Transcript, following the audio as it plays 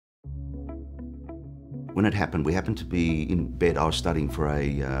When it happened, we happened to be in bed. I was studying for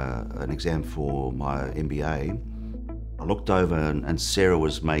an exam for my MBA. I looked over and Sarah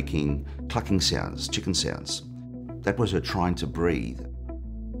was making clucking sounds, chicken sounds. That was her trying to breathe.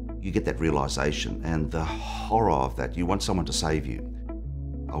 You get that realization and the horror of that. You want someone to save you.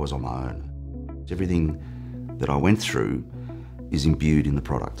 I was on my own. Everything that I went through is imbued in the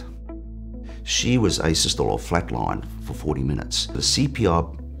product. She was asystole or flatlined for 40 minutes. The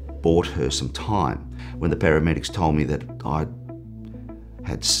CPR bought her some time. When the paramedics told me that I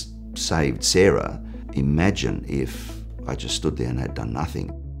had saved Sarah, imagine if I just stood there and had done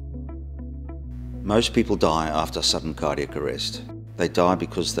nothing. Most people die after sudden cardiac arrest. They die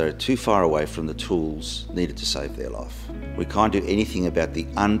because they're too far away from the tools needed to save their life. We can't do anything about the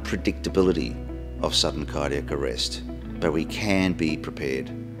unpredictability of sudden cardiac arrest, but we can be prepared.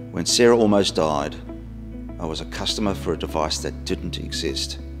 When Sarah almost died, I was a customer for a device that didn't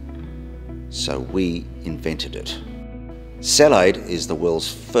exist. So we invented it. CellAED is the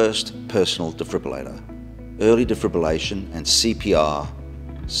world's first personal defibrillator. Early defibrillation and CPR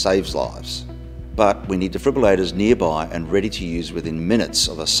saves lives. But we need defibrillators nearby and ready to use within minutes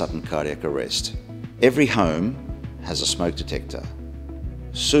of a sudden cardiac arrest. Every home has a smoke detector.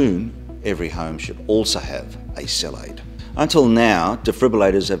 Soon, every home should also have a CellAED. Until now,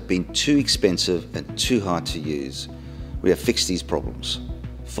 defibrillators have been too expensive and too hard to use. We have fixed these problems.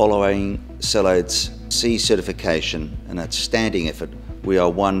 Following CellAED's C certification, an outstanding effort, we are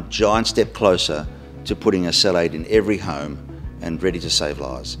one giant step closer to putting a CellAED in every home and ready to save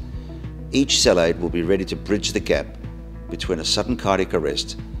lives. Each CellAED will be ready to bridge the gap between a sudden cardiac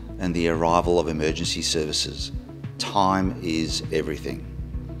arrest and the arrival of emergency services. Time is everything.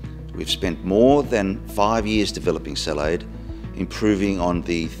 We've spent more than 5 years developing CellAED, improving on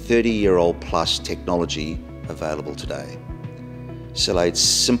the 30-year-old plus technology available today. CellAED's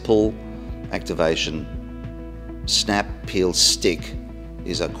simple activation, snap, peel, stick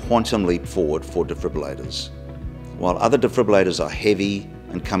is a quantum leap forward for defibrillators. While other defibrillators are heavy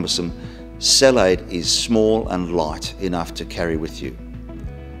and cumbersome, CellAED is small and light enough to carry with you.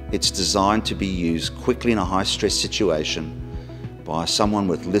 It's designed to be used quickly in a high-stress situation by someone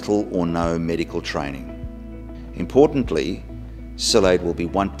with little or no medical training. Importantly, CellAED will be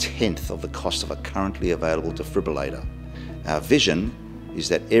 1/10 of the cost of a currently available defibrillator. Our vision is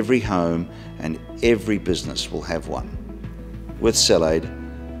that every home and every business will have one. With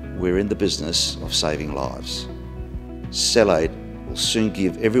CellAED, we're in the business of saving lives. CellAED will soon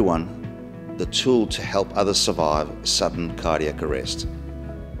give everyone the tool to help others survive sudden cardiac arrest.